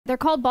They're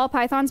called ball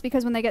pythons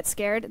because when they get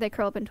scared, they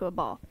curl up into a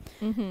ball.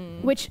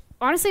 Which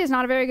honestly is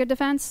not a very good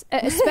defense,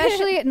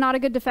 especially not a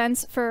good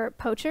defense for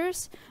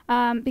poachers,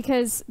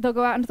 because they'll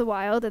go out into the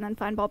wild and then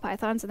find ball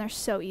pythons, and they're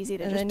so easy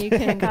to just then you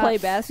can play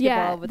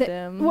basketball with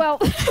them. Well,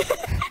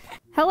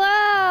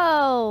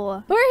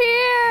 hello! We're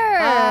here!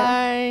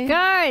 Hi!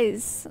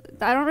 Guys,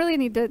 I don't really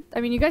need to,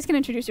 I mean, you guys can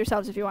introduce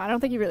yourselves if you want. I don't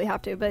think you really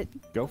have to, but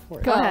go for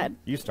it. Go ahead.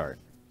 You start.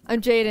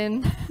 I'm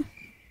Jaiden.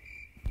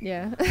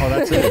 Yeah. Oh,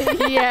 that's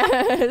it?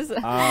 Yes.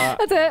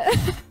 That's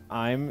it.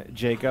 I'm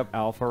Jacob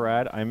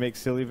Alpharad. I make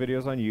silly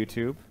videos on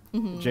YouTube.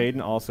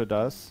 Jaiden also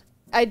does.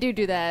 I do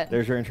that.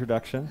 There's your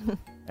introduction.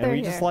 And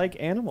we just like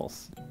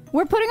animals.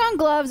 We're putting on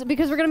gloves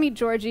because we're going to meet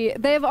Georgie.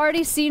 They have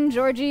already seen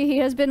Georgie. He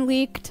has been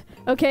leaked.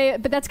 Okay,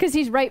 but that's because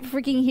he's right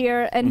freaking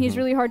here, and he's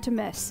really hard to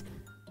miss.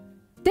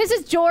 This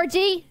is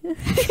Georgie.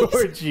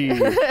 Georgie.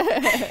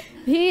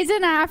 He's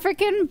an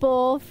African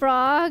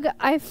bullfrog.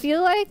 I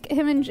feel like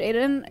him and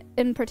Jaiden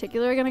in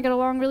particular are going to get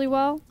along really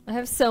well. I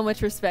have so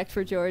much respect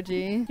for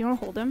Georgie. You want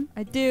to hold him?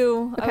 I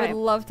do. Okay. I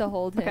would love to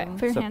hold him. Okay,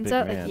 put your hands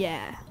up. Like,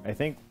 yeah. I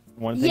think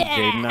one thing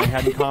Jaiden and I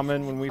had in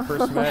common when we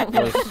first met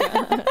was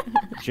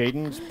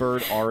Jaiden's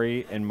bird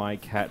Ari and my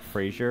cat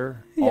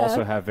Frazier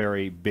also have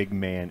very big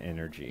man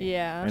energy.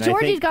 Yeah. And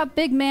Georgie's got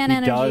big man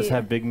energy. He does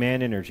have big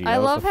man energy. I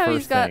love how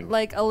he's got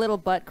like a little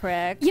butt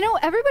crack. You know,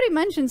 everybody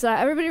mentions that.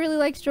 Everybody really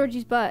likes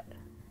Georgie's butt.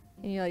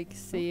 Can you like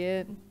see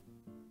it?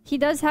 He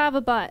does have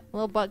a butt. A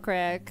little butt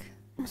crack.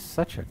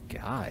 Such a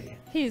guy.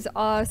 He's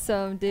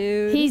awesome,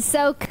 dude. He's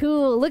so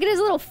cool. Look at his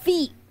little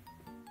feet.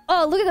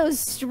 Oh, look at those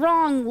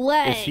strong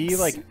legs. Is he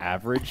like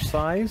average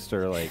sized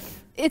or like?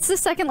 It's the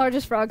second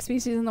largest frog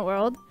species in the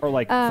world. Or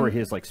like for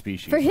his like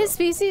species. For his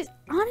species,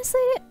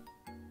 honestly,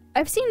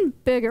 I've seen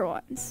bigger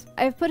ones.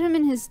 I've put him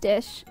in his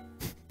dish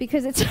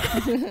because it's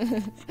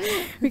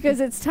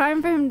because it's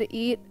time for him to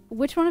eat.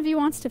 Which one of you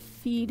wants to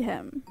feed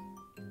him?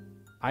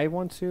 I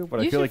want to, but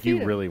I feel like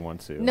you really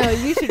want to. No,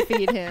 you should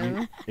feed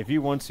him. If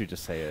you want to,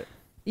 just say it.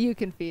 You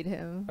can feed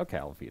him. Okay,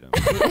 I'll feed him.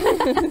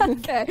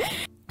 Okay.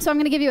 So I'm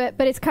going to give you it,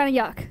 but it's kind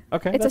of yuck.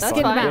 Okay, it's a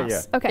skinned mouse.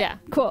 Yeah. Okay, yeah.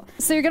 Cool.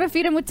 So you're going to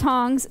feed him with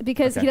tongs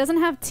because he doesn't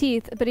have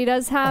teeth, but he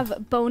does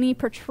have bony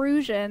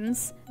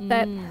protrusions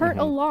that hurt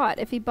a lot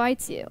if he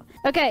bites you.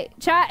 Okay,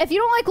 chat, if you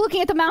don't like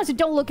looking at the mouse,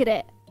 don't look at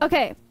it.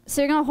 Okay,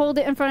 so you're going to hold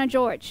it in front of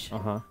George.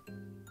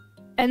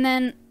 And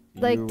then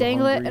like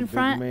dangle it in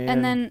front,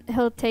 and then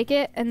he'll take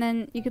it, and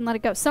then you can let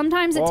it go.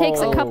 Sometimes it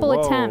takes a couple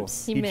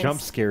attempts. He jump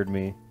scared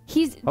me.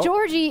 He's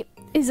Georgie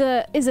is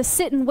a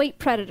sit and wait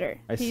predator.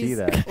 I see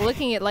that.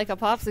 Licking it like a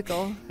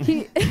popsicle.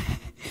 He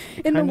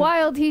in the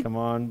wild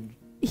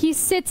he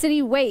sits and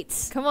he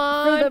waits. Come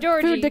on, for the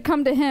Georgie. food to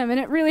come to him, and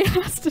it really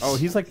has to. Oh,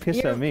 he's like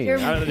pissed at me. You're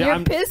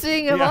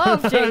pissing him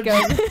off,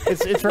 Jacob.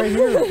 it's right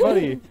here,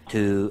 buddy.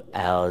 2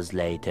 hours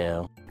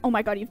later. Oh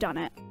my god, you've done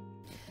it!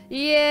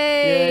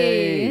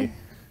 Yay!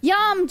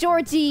 Yum,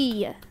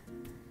 Georgie.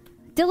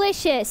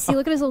 Delicious. See,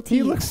 look at his little teeth.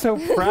 He looks so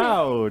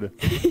proud.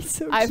 He's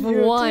so I've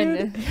cute, won.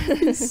 dude.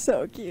 He's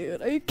so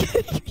cute. Are you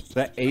kidding me?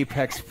 The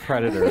apex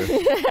predator.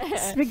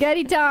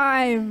 Spaghetti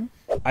time.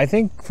 I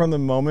think from the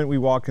moment we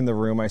walked in the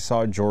room, I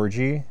saw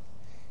Georgie,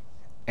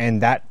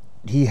 and that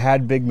he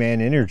had big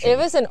man energy. It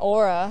was an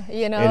aura,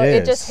 you know?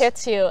 It just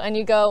hits you, and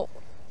you go,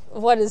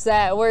 what is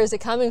that? Where is it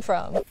coming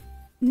from?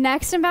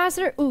 Next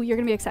ambassador. Ooh, you're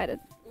going to be excited.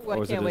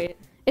 I can't wait.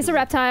 It's a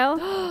reptile.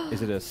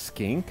 Is it a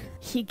skink?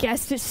 He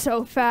guessed it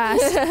so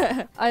fast.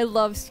 I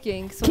love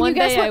skinks. Can you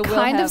guess what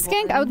kind of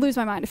skink? I would lose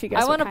my mind if you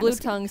guessed. I want a blue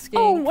tongue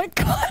skink. Oh my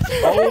god!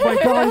 Oh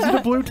my god! Is it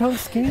a blue tongue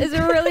skink? Is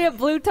it really a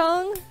blue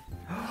tongue?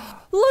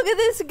 Look at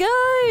this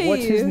guy!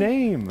 What's his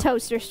name?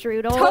 Toaster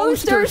Strudel.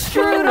 Toaster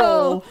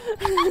Strudel!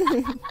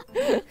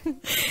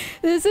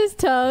 This is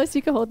Toast.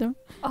 You can hold him.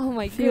 Oh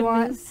my if you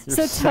want.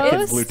 So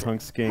Toast. Blue tongue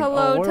skink.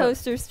 Hello,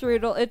 Toaster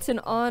Strudel. It's an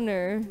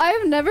honor. I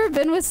have never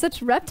been with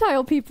such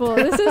reptile people.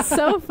 This is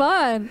so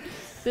fun.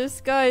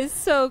 This guy is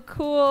so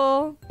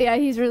cool. Yeah,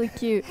 he's really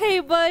cute. Hey,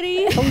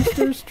 buddy.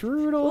 Toaster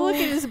Strudel. Look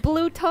at his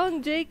blue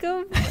tongue,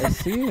 Jacob. I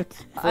see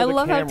it. I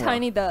love how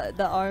tiny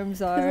the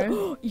arms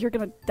are. You're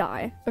gonna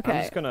die. Okay.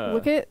 I'm just gonna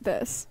look at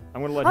this.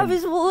 I'm gonna let I him.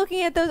 was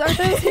looking at those. Are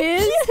those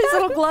his? His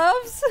little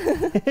gloves?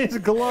 His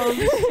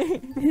gloves.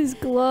 His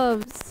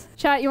gloves.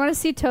 Chat, you want to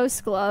see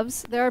Toast's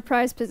gloves? They're a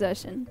prized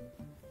possession.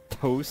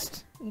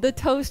 Toast. The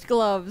Toast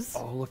gloves.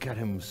 Oh, look at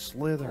him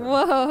slither.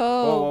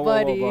 Whoa,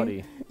 buddy. Whoa,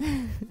 buddy.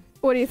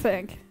 What do you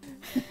think?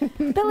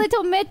 The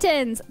little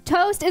mittens.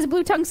 Toast is a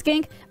blue tongue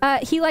skink.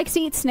 He likes to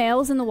eat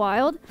snails in the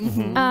wild.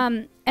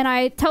 And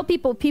I tell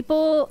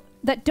people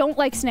that don't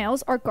like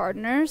snails are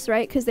gardeners,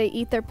 right? Because they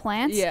eat their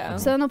plants. Yeah.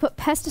 So then they'll put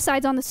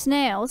pesticides on the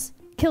snails,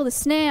 kill the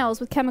snails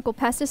with chemical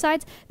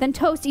pesticides. Then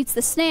Toast eats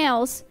the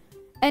snails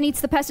and eats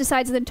the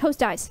pesticides, and then Toast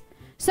dies.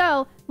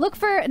 So look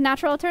for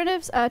natural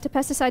alternatives to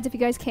pesticides if you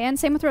guys can.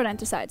 Same with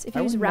rodenticides. If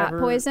you use rat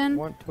poison, I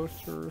want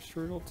toaster or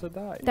strudel to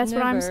die. That's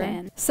what I'm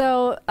saying.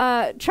 So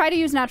try to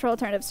use natural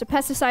alternatives to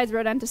pesticides,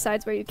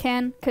 rodenticides where you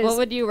can. What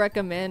would you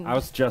recommend? I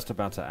was just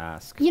about to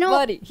ask. You know,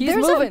 Buddy,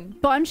 there's a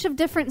bunch of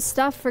different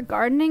stuff for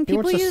gardening.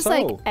 People use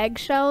like sow.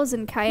 eggshells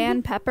and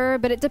cayenne pepper,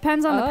 but it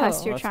depends on the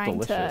pest you're trying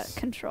to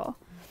control.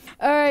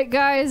 All right,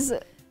 guys.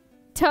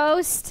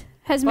 Toast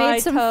has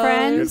made some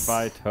friends.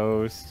 Goodbye,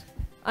 Toast.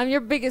 I'm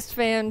your biggest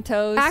fan,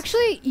 Toast.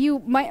 Actually, you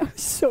might.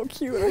 So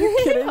cute. Are you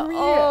kidding me?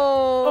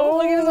 Oh,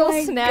 look at his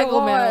little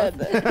snaggle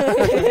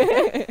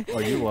mouth. Oh,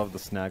 you love the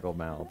snaggle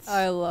mouths.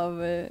 I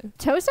love it.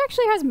 Toast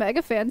actually has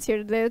mega fans here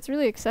today. That's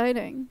really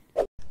exciting.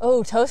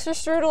 Oh, Toaster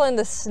Strudel and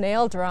the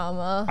snail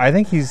drama. I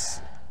think he's.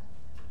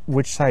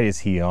 Which side is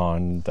he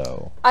on,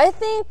 though? I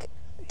think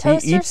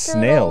Toaster He eats Strudel,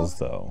 snails,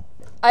 though.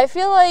 I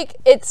feel like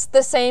it's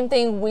the same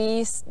thing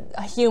we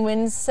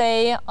humans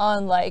say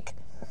on, like,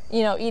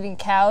 you know, eating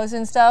cows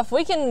and stuff.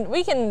 We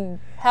can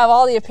have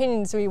all the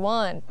opinions we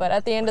want, but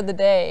at the end of the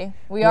day,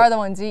 we are the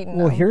ones eating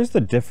them. Well, here's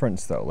the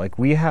difference, though. Like,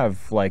 we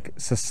have, like,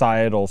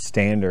 societal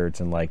standards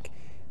and, like,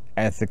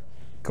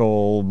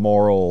 ethical,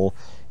 moral,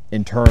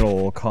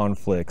 internal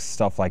conflicts,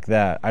 stuff like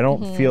that. I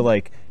don't feel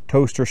like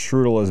Toaster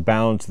Strudel is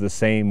bound to the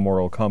same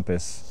moral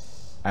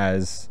compass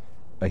as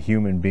a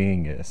human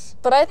being is.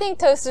 But I think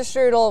Toaster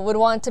Strudel would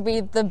want to be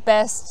the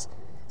best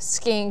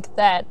skink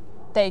that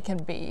they can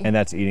be. And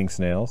that's eating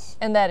snails?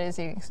 And that is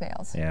eating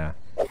snails. Yeah.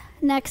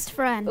 Next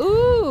friend.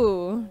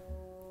 Ooh.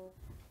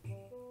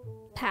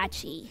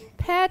 Patchy.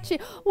 Patchy.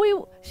 Wait,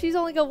 she's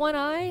only got one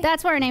eye?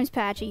 That's why her name's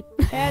Patchy.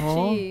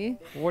 Patchy.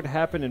 What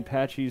happened in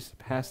Patchy's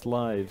past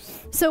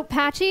lives? So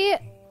Patchy A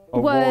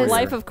was warrior.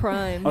 Life of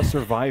crime. A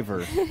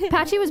survivor.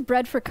 Patchy was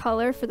bred for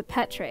color for the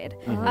pet trade.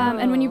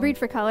 And when you breed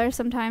for color,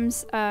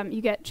 sometimes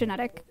you get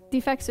genetic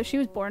defects. So she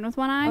was born with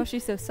one eye. Oh,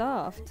 she's so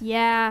soft.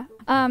 Yeah.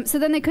 So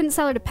then they couldn't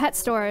sell her to pet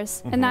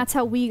stores, and that's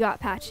how we got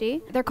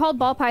Patchy. They're called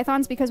ball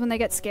pythons because when they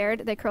get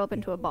scared, they curl up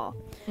into a ball.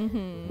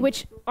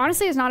 Which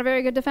honestly is not a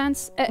very good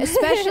defense,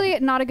 especially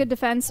not a good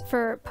defense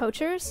for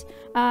poachers,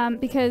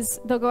 because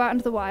they'll go out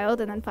into the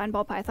wild and then find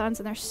ball pythons,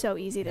 and they're so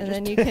easy to just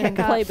And then you can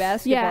play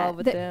basketball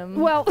with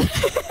them. Well,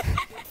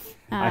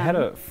 I had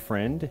a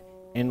friend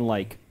in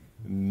like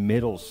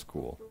middle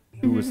school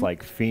who was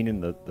like fiending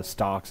the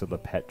stocks of the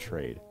pet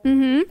trade.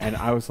 And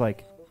I was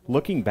like,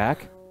 looking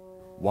back,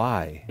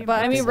 why?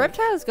 But I mean,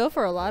 reptiles go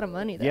for a lot of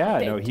money, though. Yeah,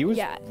 no, he was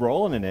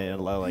rolling in it at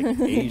like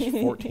age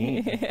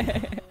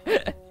 14.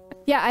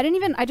 yeah,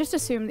 I just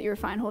assumed that you were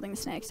fine holding the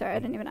snake. Sorry, I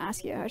didn't even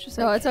ask you. I was just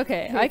like, No, it's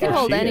okay. I can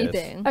hold she is.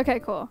 anything. okay,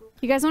 cool.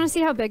 You guys want to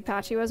see how big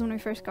Patchy was when we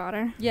first got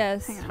her?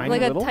 Yes. Tiny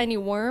Like little? a tiny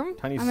worm.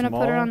 Tiny I'm gonna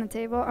small. put her on the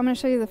table. I'm gonna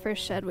show you the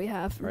first shed we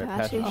have from Right,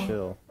 Patchy. Patchy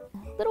chill.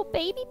 Little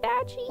baby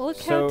Patchy. Look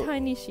So, how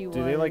tiny she was.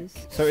 Do they like?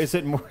 So is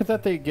it more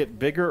that they get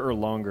bigger or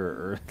longer,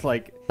 or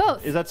like?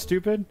 Both. Is that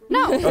stupid?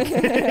 No. No,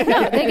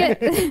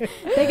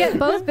 they get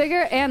both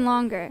bigger and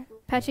longer.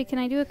 Patchy, can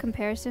I do a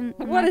comparison?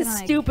 I'm What not a gonna,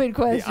 like- stupid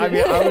question. I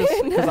mean,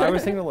 I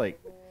was thinking like,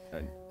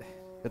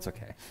 it's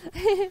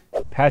okay.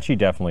 Patchy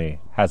definitely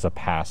has a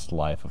past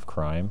life of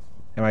crime.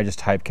 Am I just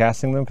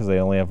typecasting them because they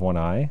only have one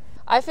eye?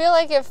 I feel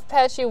like if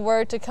Patchy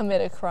were to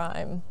commit a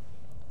crime,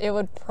 it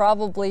would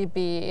probably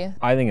be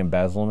I think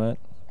embezzlement.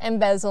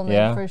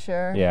 embezzlement for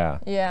sure. Yeah.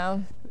 Yeah.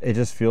 It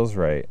just feels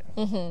right.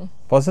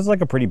 Plus, it's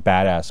like a pretty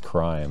badass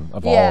crime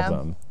of all of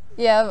them.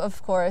 Yeah,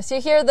 of course. You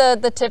hear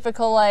the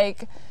typical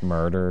like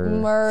Murder.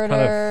 It's murder.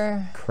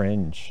 kind of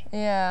cringe.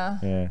 Yeah.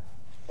 Yeah.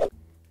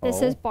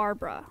 This is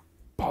Barbara.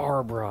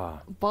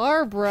 Barbara.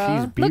 Barbara.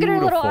 She's beautiful. Look at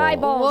her little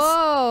eyeballs.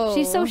 Whoa.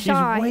 She's so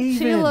shy. waving.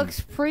 She looks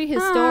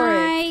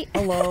prehistoric. Hi.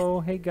 Hello,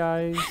 hey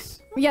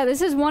guys. Yeah,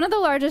 this is one of the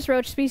largest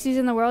roach species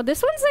in the world.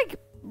 This one's like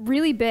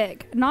really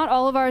big. Not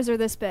all of ours are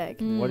this big.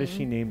 What is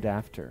she named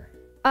after?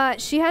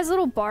 She has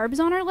little barbs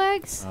on her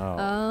legs.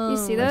 Oh, You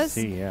see I those?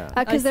 see. Yeah.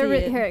 Because I they're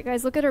see it. here,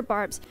 guys. Look at her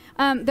barbs.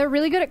 They're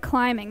really good at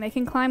climbing. They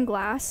can climb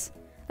glass.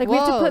 Like we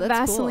have to Whoa, put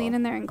that's Vaseline cool.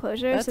 in their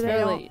enclosure That's so they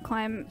really- don't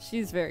climb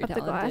She's very up the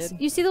glass.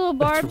 talented. You see the little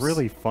barbs? That's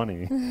really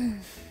funny.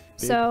 Big,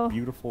 So-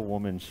 beautiful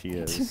woman she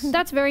is.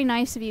 That's very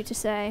nice of you to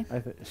say.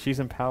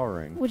 She's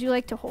empowering. Would you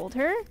like to hold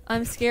her?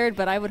 I'm scared,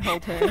 but I would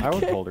hold her. I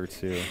would hold her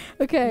too.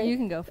 Okay. You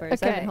can go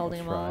first. I've Okay. been holding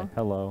them Try. all.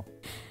 Hello.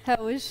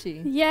 How is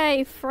she?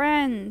 Yay,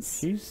 friends.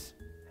 She's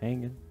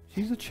hanging.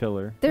 She's a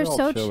chiller. They're all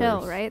so chillers.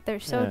 chill, right? They're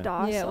so Yeah.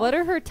 docile. Yeah. What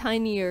are her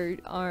tinier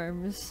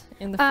arms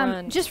in the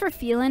front? Just for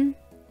feeling.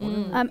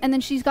 Mm. And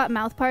then she's got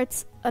mouth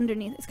parts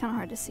underneath. It's kind of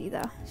hard to see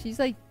though. She's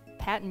like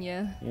patting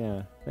you.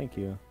 Yeah. Thank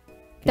you.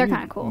 They're Can you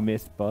kinda cool.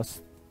 Myth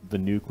bust the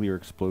nuclear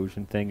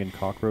explosion thing in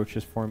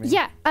cockroaches for me?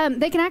 Yeah,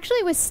 they can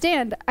actually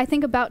withstand, I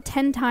think, about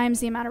 10 times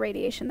the amount of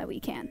radiation that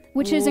we can,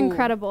 which is Ooh.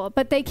 incredible.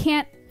 But they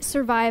can't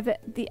survive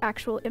the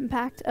actual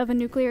impact of a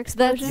nuclear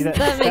explosion. See,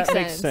 That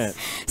makes sense.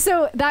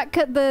 So that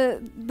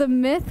the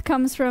myth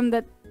comes from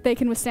that they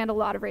can withstand a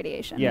lot of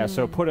radiation. Yeah.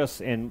 So put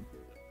us in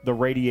the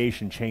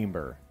radiation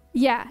chamber,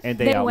 Yeah. and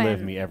they outlive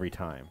win me every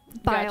time.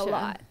 by Gotcha. a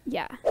lot.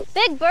 Yeah.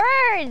 Big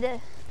bird!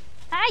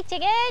 Hi,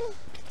 chicken!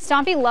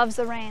 Stompy loves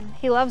the rain.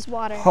 He loves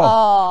water.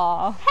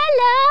 Aww.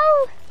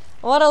 Hello.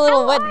 What a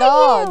little wet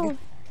dog.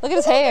 Look at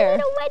his hair.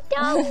 Little wet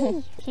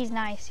dog. He's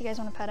nice. You guys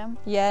want to pet him?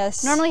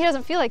 Yes. Normally he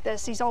doesn't feel like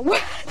this. He's all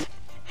wet.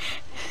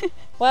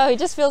 Wow, he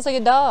just feels like a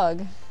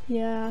dog.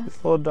 Yeah. This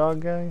little dog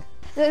guy.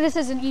 This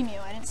is an emu.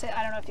 I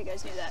don't know if you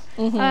guys knew that.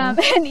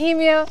 An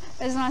emu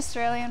is an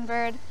Australian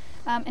bird,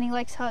 and he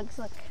likes hugs.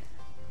 Look.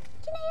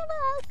 Can I have a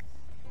hug?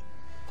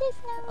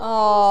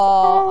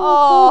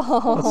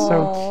 Oh, That's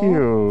so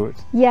cute.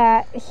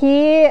 Yeah,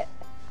 he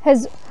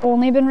has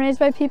only been raised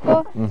by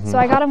people. So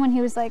I got him when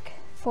he was like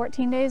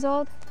 14 days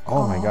old.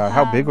 Oh my god,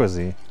 how big was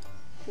he?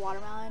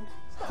 Watermelon.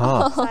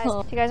 Huh. Size.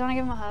 Do you guys want to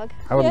give him a hug?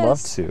 I would love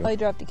yes. to. I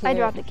dropped a carrot. I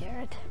dropped a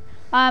carrot.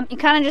 You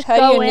kind of just How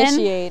go do you in,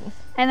 initiate?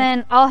 and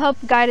then I'll help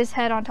guide his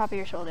head on top of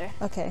your shoulder.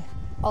 Okay.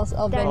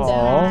 I'll bend Aw.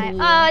 down.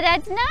 Oh,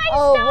 that's nice.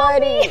 Oh,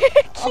 Stompy.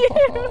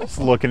 buddy. Just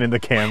looking in the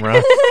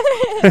camera.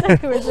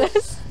 Who is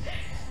this?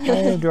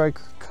 Hey, do I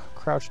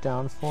crouch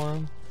down for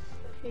him?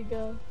 Here you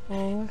go.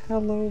 Oh,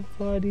 hello,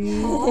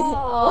 buddy.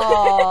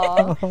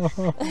 Oh.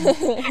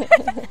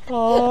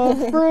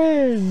 Oh,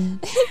 friend.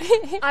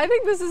 I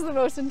think this is the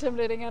most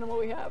intimidating animal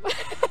we have.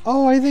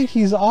 Oh, I think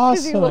he's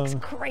Because he looks awesome.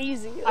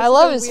 crazy. I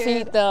love his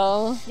feet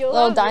though. You'll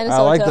Little love it. dinosaur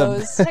I like the-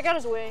 toes. Check out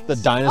his wings. The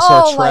dinosaur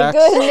Oh my tracks.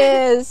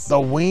 goodness. The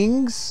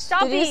wings.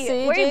 Stompy, Did you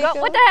see, where you go?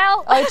 Jacob? What the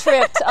hell? I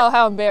tripped. Oh,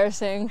 how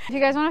embarrassing. If you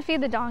guys want to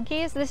feed the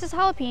donkeys, this is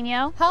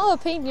jalapeno.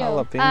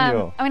 Jalapeno.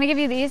 Jalapeno. I'm gonna give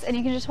you these, and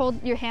you can just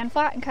hold your hand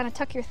flat and kind of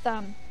tuck your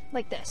thumb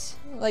like this.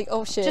 Like,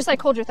 oh shit. Just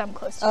like hold your thumb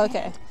close to me.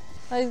 Okay.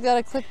 Oh, he's got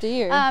a clipped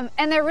ear.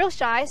 And they're real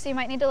shy, so you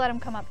might need to let them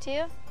come up to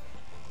you.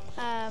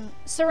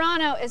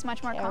 Serrano is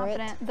much more Carrot.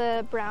 confident.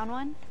 The brown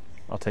one.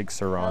 I'll take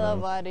Hello, Serrano.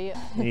 buddy.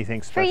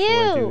 Anything For special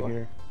I do you.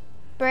 here?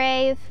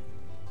 Brave.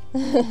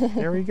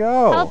 There we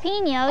go.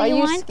 Jalapeno, Are you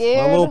want? A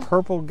scared? little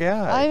purple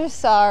guy. I'm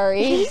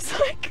sorry. He's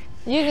like,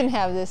 You can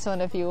have this one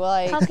if you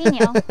like.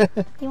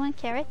 jalapeno, you want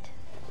carrot?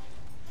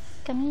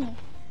 Come here.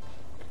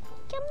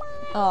 Come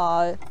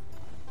on. Aw.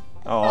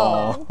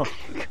 Oh.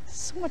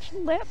 So much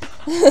lip.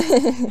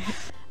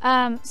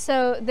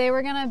 So they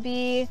were gonna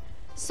be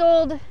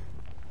sold,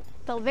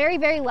 the very,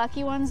 very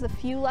lucky ones, the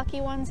few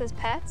lucky ones, as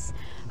pets.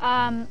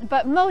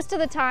 But most of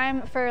the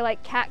time for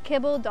like cat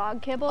kibble,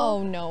 dog kibble.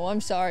 Oh no,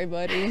 I'm sorry,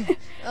 buddy.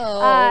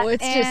 Oh,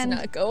 it's just and-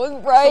 not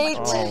going right.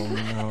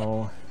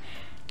 Oh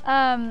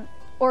no.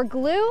 Or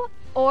glue,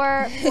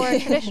 or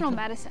traditional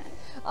medicine.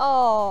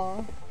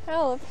 Oh,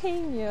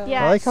 jalapeno.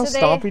 Yeah. I like how so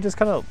Stompy just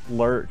kind of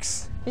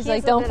lurks. He's He's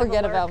like, a don't bit of a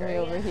forget about lurker, me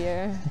over yeah.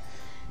 here.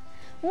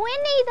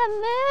 Winnie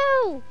the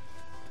Moo.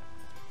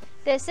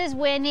 This is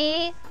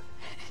Winnie.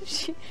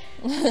 She'll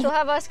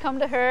have us come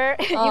to her.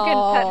 You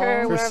can pet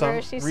her For wherever.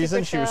 some She's reason,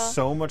 super she was chill.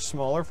 so much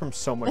smaller from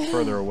so much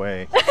further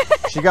away.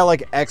 She got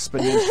like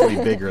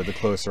exponentially bigger the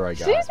closer I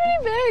got. She's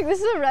pretty big. This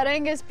is a Red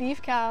Angus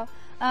beef cow.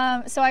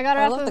 So I got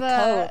her I off love of the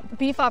a coat.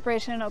 beef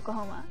operation in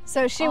Oklahoma.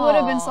 So she would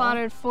have been Aw.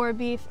 slaughtered for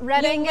beef.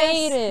 Red You Angus,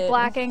 made it.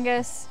 Black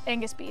Angus,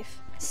 Angus beef.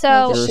 Like So,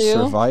 a You're a shoe?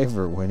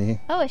 survivor, Winnie.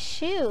 oh, a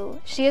shoe.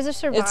 She is a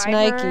survivor. It's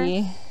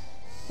Nike.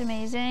 It's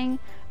amazing.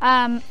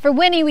 For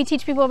Winnie, we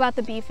teach people about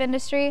the beef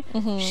industry.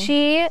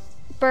 She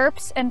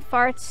burps and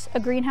farts a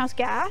greenhouse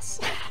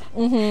gas.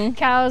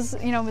 Cows,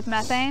 you know, with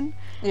methane.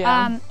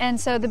 Yeah. And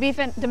so the beef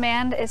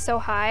demand is so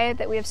high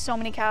that we have so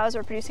many cows,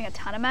 we're producing a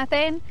ton of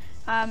methane.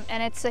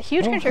 And it's a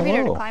huge contributor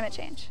to hello. climate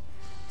change.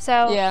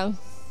 So Yeah.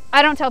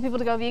 I don't tell people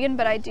to go vegan,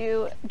 but I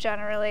do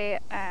generally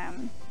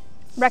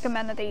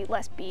recommend that they eat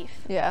less beef.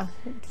 Yeah.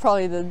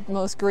 Probably the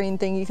most green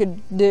thing you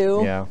could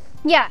do. Yeah.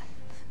 Yeah.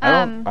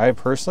 I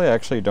personally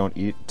actually don't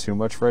eat too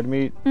much red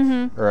meat,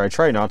 or I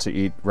try not to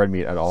eat red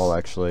meat at all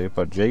actually.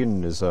 But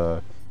Jaden is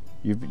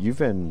you've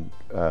been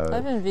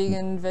I've been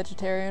vegan,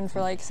 vegetarian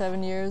for like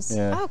 7 years.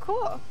 yeah. Oh,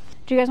 cool.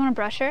 Do you guys want to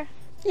brush her?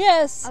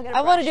 Yes. I'll get a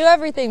I want to brush. do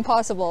everything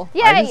possible.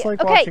 Yay! I just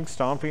like okay. watching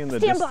Stompy in the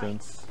Stand by.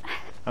 distance.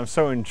 I'm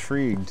so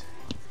intrigued.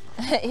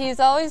 He's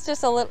always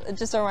just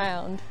just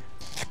around.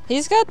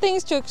 He's got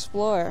things to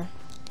explore.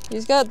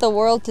 He's got the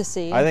world to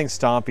see. I think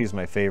Stompy's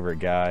my favorite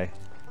guy.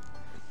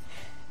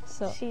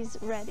 so. She's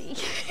ready.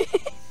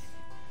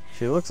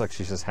 She looks like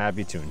she's just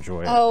happy to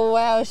enjoy it. Oh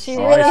wow, she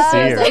Oh, really I see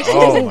seems her. like she's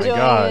Oh my enjoying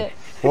god. it.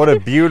 What a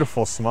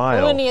beautiful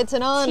smile. Winnie, it's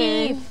an honor.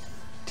 Teeth.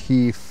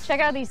 Teeth. Check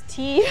out these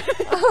teeth.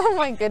 Oh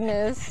my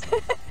goodness.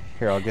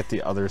 Here, I'll get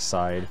the other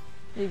side.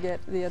 You get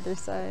the other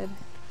side.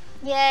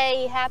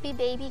 Yay, happy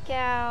baby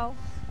cow.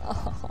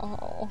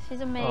 Oh,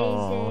 She's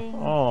amazing.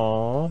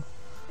 Oh.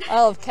 I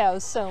love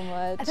cows so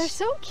much. They're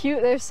so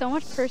cute. They have so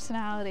much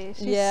personality.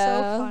 She's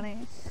Yeah. so funny.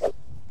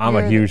 I'm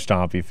You're a huge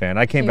Stompy fan.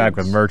 I came back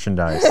with huge.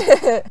 merchandise.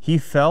 He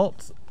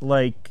felt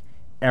like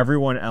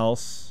everyone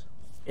else.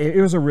 It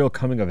was a real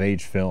coming of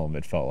age film.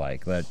 It felt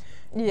like that.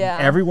 Yeah.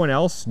 Everyone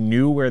else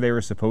knew where they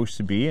were supposed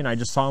to be, and I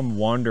just saw him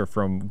wander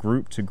from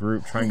group to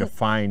group trying to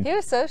find He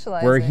was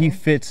socializing. where he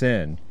fits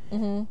in.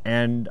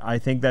 And I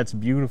think that's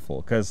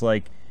beautiful because,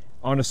 like,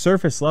 on a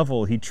surface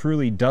level, he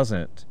truly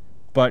doesn't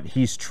but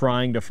he's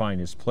trying to find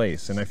his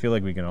place, and I feel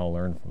like we can all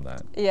learn from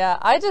that. Yeah,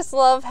 I just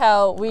love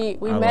how we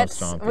met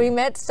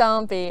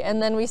Stompy.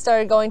 and then we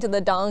started going to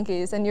the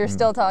donkeys, and you're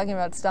still talking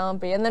about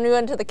Stompy, and then we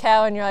went to the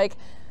cow, and you're like,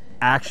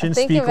 Actions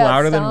thinking speak about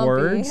louder than Stompy.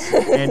 words,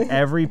 and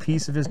every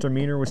piece of his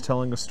demeanor was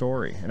telling a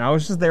story, and I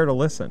was just there to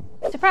listen.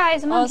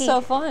 Surprise, a monkey. oh,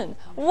 so fun.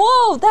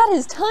 Whoa, that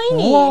is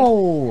tiny.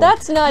 Whoa!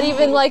 That's not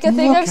even like a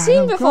thing Look I've at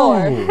seen him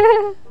before.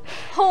 go.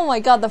 Oh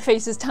my god, the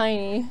face is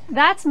tiny.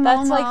 That's Momo.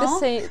 That's like the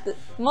same.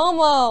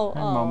 Momo. Hi,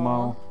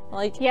 Momo.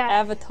 Like Yeah.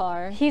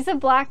 Avatar. He's a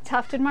black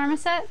tufted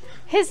marmoset.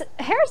 His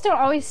hairs don't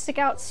always stick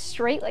out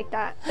straight like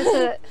that.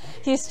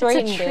 He It's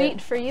straightened a treat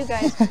it. for you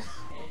guys. Hi,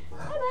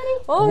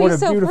 buddy. Oh, What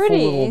he's a so beautiful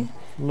pretty.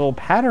 little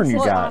pattern you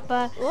Poor got.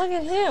 Papa. Look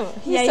at him.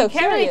 He's Yeah, so you can't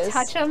curious. really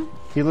touch him.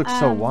 He looks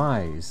so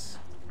wise.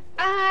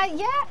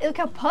 Yeah, look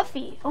how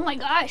puffy. Oh my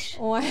gosh.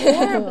 Wow.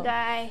 Horrible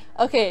guy.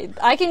 Okay,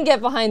 I can get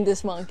behind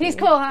this monkey. He's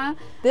cool, huh?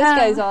 This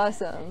guy's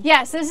awesome.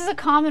 Yes, this is a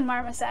common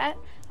marmoset.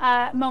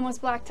 Momo's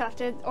black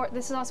tufted, or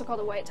this is also called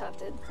a white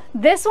tufted.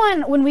 This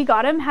one, when we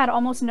got him, had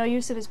almost no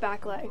use of his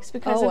back legs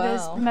because Oh, of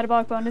wow. his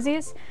metabolic bone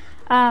disease.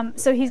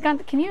 So he's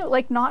got, can you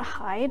like not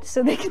hide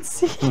so they can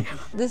see you?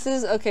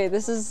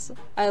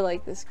 I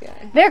like this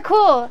guy. They're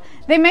cool.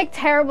 They make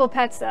terrible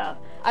pets though.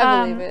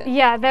 I believe it.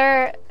 Yeah,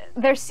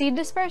 they're seed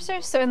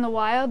dispersers, so in the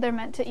wild they're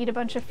meant to eat a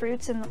bunch of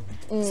fruits and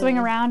swing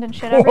around and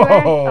shit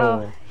everywhere. Whoa.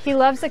 Oh, he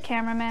loves the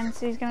cameraman,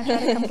 so he's gonna try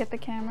to come get the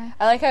camera.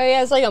 I like how he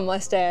has like a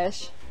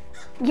mustache.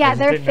 Yeah,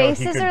 their Didn't know he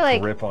faces could are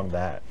like, grip on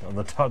that on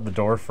the top of the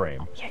door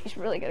frame. yeah, he's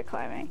really good at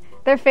climbing.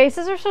 Their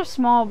faces are so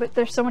small, but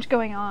there's so much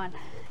going on,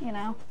 you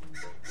know?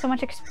 So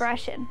much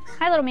expression.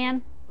 Hi, little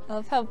man. I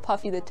love how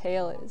puffy the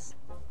tail is.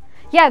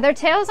 Yeah, their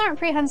tails aren't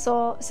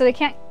prehensile, so they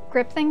can't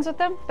grip things with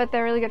them, but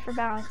they're really good for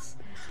balance.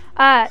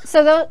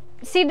 So they'll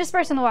seed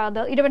disperse in the wild.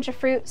 They'll eat a bunch of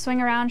fruit,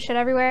 swing around, shit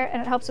everywhere,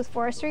 and it helps with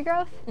forestry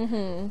growth,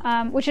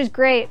 which is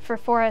great for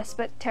forests,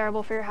 but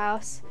terrible for your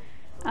house.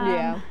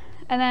 Yeah.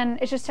 And then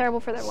it's just terrible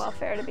for their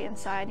welfare to be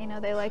inside. You know,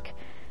 they like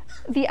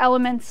the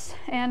elements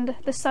and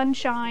the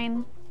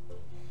sunshine.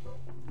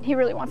 He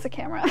really wants the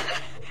camera.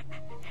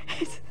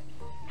 He's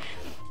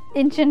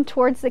inching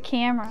towards the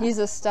camera. He's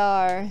a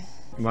star.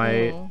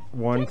 My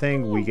one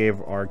thing we gave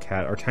our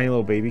cat, our tiny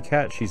little baby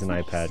cat, she's an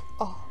iPad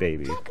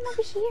baby. Come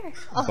over here.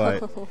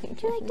 But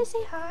Would you like to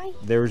say hi?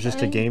 there was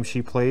just a game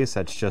she plays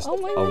that's just Oh,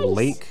 my a nice.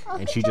 lake,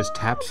 and she just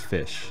taps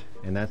fish,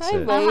 and that's Hi,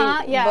 it.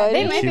 babe. Yeah, buddy.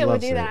 they might She be able to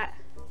loves do it. that.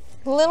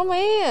 Little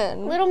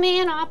man. Little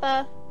man,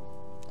 Appa.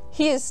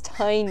 He is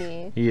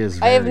tiny. He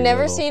is. I have very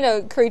never little. seen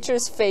a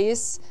creature's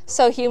face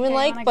so Okay,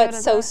 human-like, wanna but go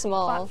to so the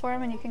small.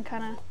 Platform, and you can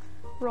kind of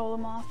roll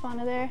him off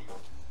onto there.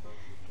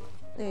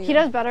 There you He go.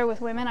 does better with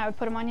women. I would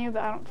put him on you,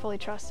 but I don't fully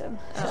trust him.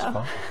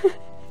 So.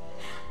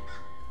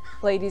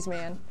 Ladies'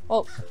 man.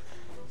 Oh,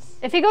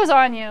 If he goes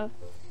on you,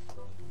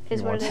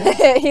 is what it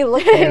is. he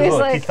looked. Hey, He's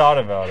look, like- he thought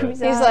about it. He's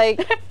He's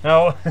like,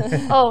 No.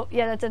 Oh,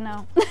 yeah, that's a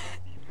no.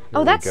 Oh,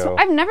 we that's. go.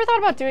 I've never thought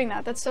about doing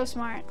that. That's so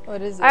smart.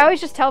 what is it? I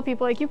always just tell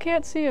people like, you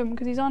can't see him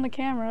because he's on the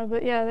camera,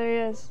 but yeah, there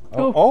he is.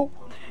 Oh.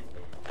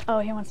 Oh,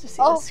 he wants to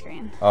see Oh. the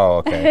screen. Oh.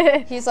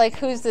 Okay. He's like,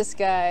 who's this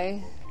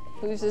guy?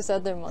 Who's this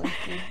other monkey?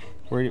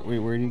 Where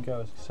did he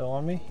go? Is he still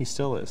on me? He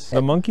still is.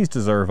 The monkeys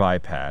deserve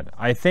iPad.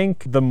 I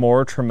think the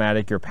more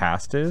traumatic your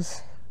past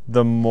is,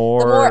 the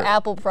more, The more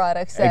Apple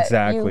products that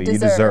exactly you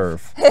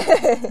deserve.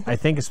 I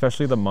think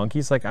especially the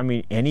monkeys, like, I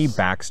mean, any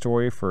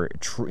backstory for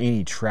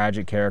any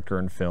tragic character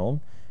in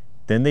film,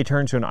 then they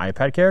turn to an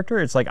iPad character.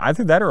 It's like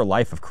either that or a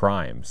life of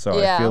crime. So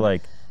Yeah. I feel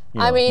like, you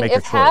know, I mean, make a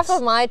if half choice.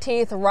 of my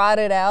teeth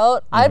rotted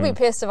out, I'd be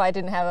pissed if I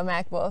didn't have a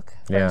MacBook,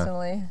 Yeah.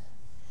 personally.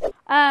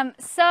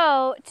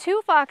 So,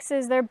 two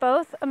foxes, they're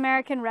both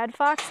American red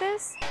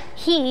foxes.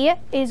 He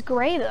is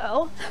gray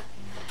though.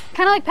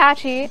 Kind of like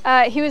Patchy,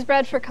 he was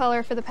bred for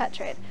color for the pet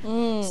trade.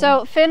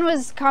 So Finn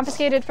was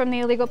confiscated from the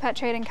illegal pet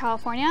trade in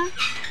California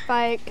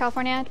by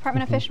California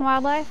Department of Fish and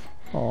Wildlife.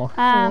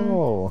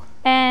 Oh.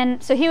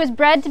 And so he was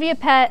bred to be a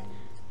pet.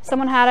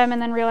 Someone had him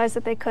and then realized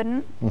that they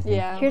couldn't.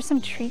 Yeah. Here's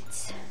some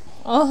treats.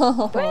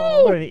 Oh,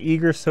 What an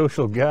eager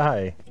social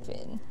guy.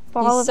 Finn.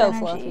 Ball He's of so energy.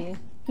 fluffy.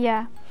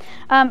 Yeah.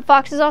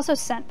 Foxes also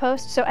scent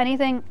post, so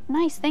anything,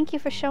 nice, thank you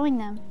for showing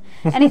them.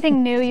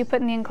 Anything new you put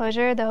in the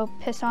enclosure, they'll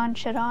piss on,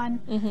 shit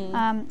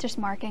on, just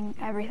marking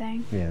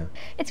everything. Yeah.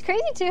 It's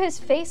crazy too, his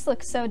face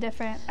looks so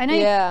different. I know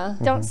Yeah.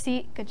 you don't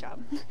see, good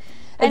job.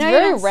 I It's know you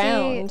very don't see-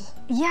 round.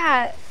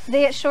 Yeah,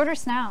 they get shorter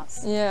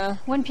snouts. Yeah.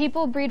 When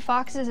people breed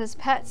foxes as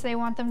pets, they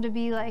want them to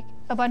be like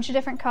a bunch of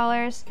different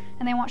colors,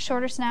 and they want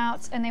shorter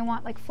snouts, and they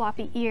want like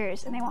floppy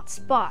ears, and they want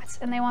spots,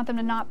 and they want them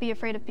to not be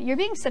afraid of. You're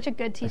being such a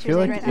good I teacher feel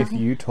like right if now.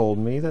 you told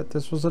me that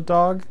this was a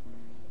dog,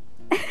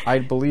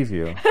 I'd believe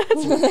you.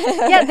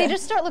 Yeah, they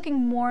just start looking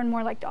more and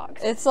more like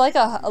dogs. It's like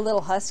a little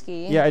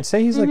husky. Yeah, I'd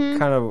say he's like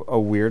kind of a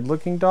weird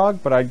looking dog,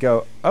 but I'd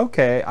go,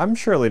 okay, I'm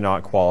surely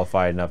not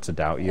qualified enough to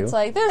doubt you. It's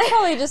like, there's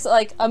probably just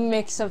like a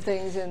mix of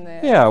things in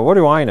there. Yeah, what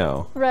do I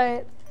know?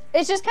 Right.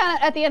 It's just kind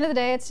of, at the end of the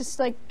day, it's just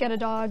like, get a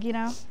dog, you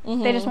know?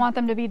 They just want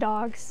them to be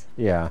dogs.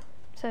 Yeah.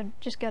 So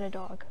just get a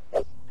dog.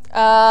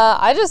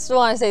 I just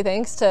want to say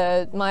thanks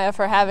to Maya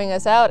for having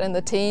us out and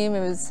the team.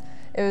 It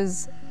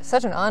was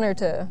such an honor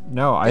to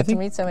get to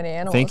meet so many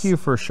animals. Thank you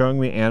for showing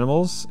me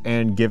animals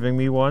and giving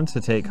me one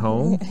to take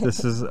home.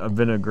 This has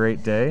been a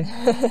great day.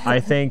 I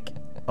think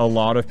a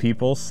lot of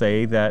people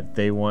say that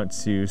they want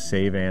to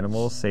save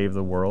animals, save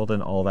the world,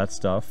 and all that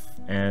stuff.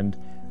 And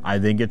I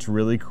think it's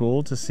really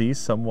cool to see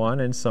someone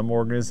in some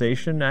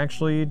organization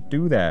actually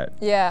do that.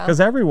 Yeah. Because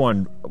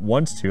everyone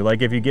wants to.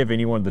 Like, if you give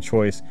anyone the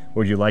choice,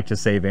 would you like to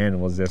save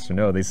animals, yes or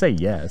no? They say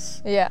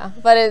yes. Yeah,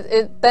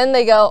 but then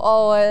they go,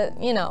 oh,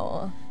 you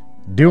know.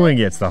 Doing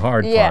it's the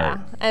hard part. Yeah,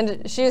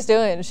 and she's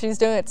doing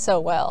it so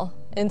well.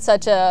 In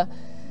such a,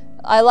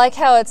 I like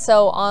how it's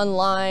so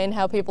online,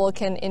 how people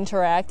can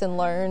interact and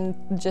learn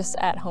just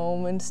at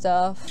home and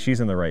stuff.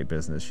 She's in the right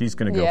business. She's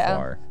gonna go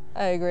far.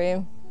 I agree.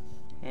 All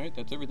right,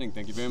 that's everything.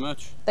 Thank you very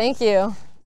much. Thank you.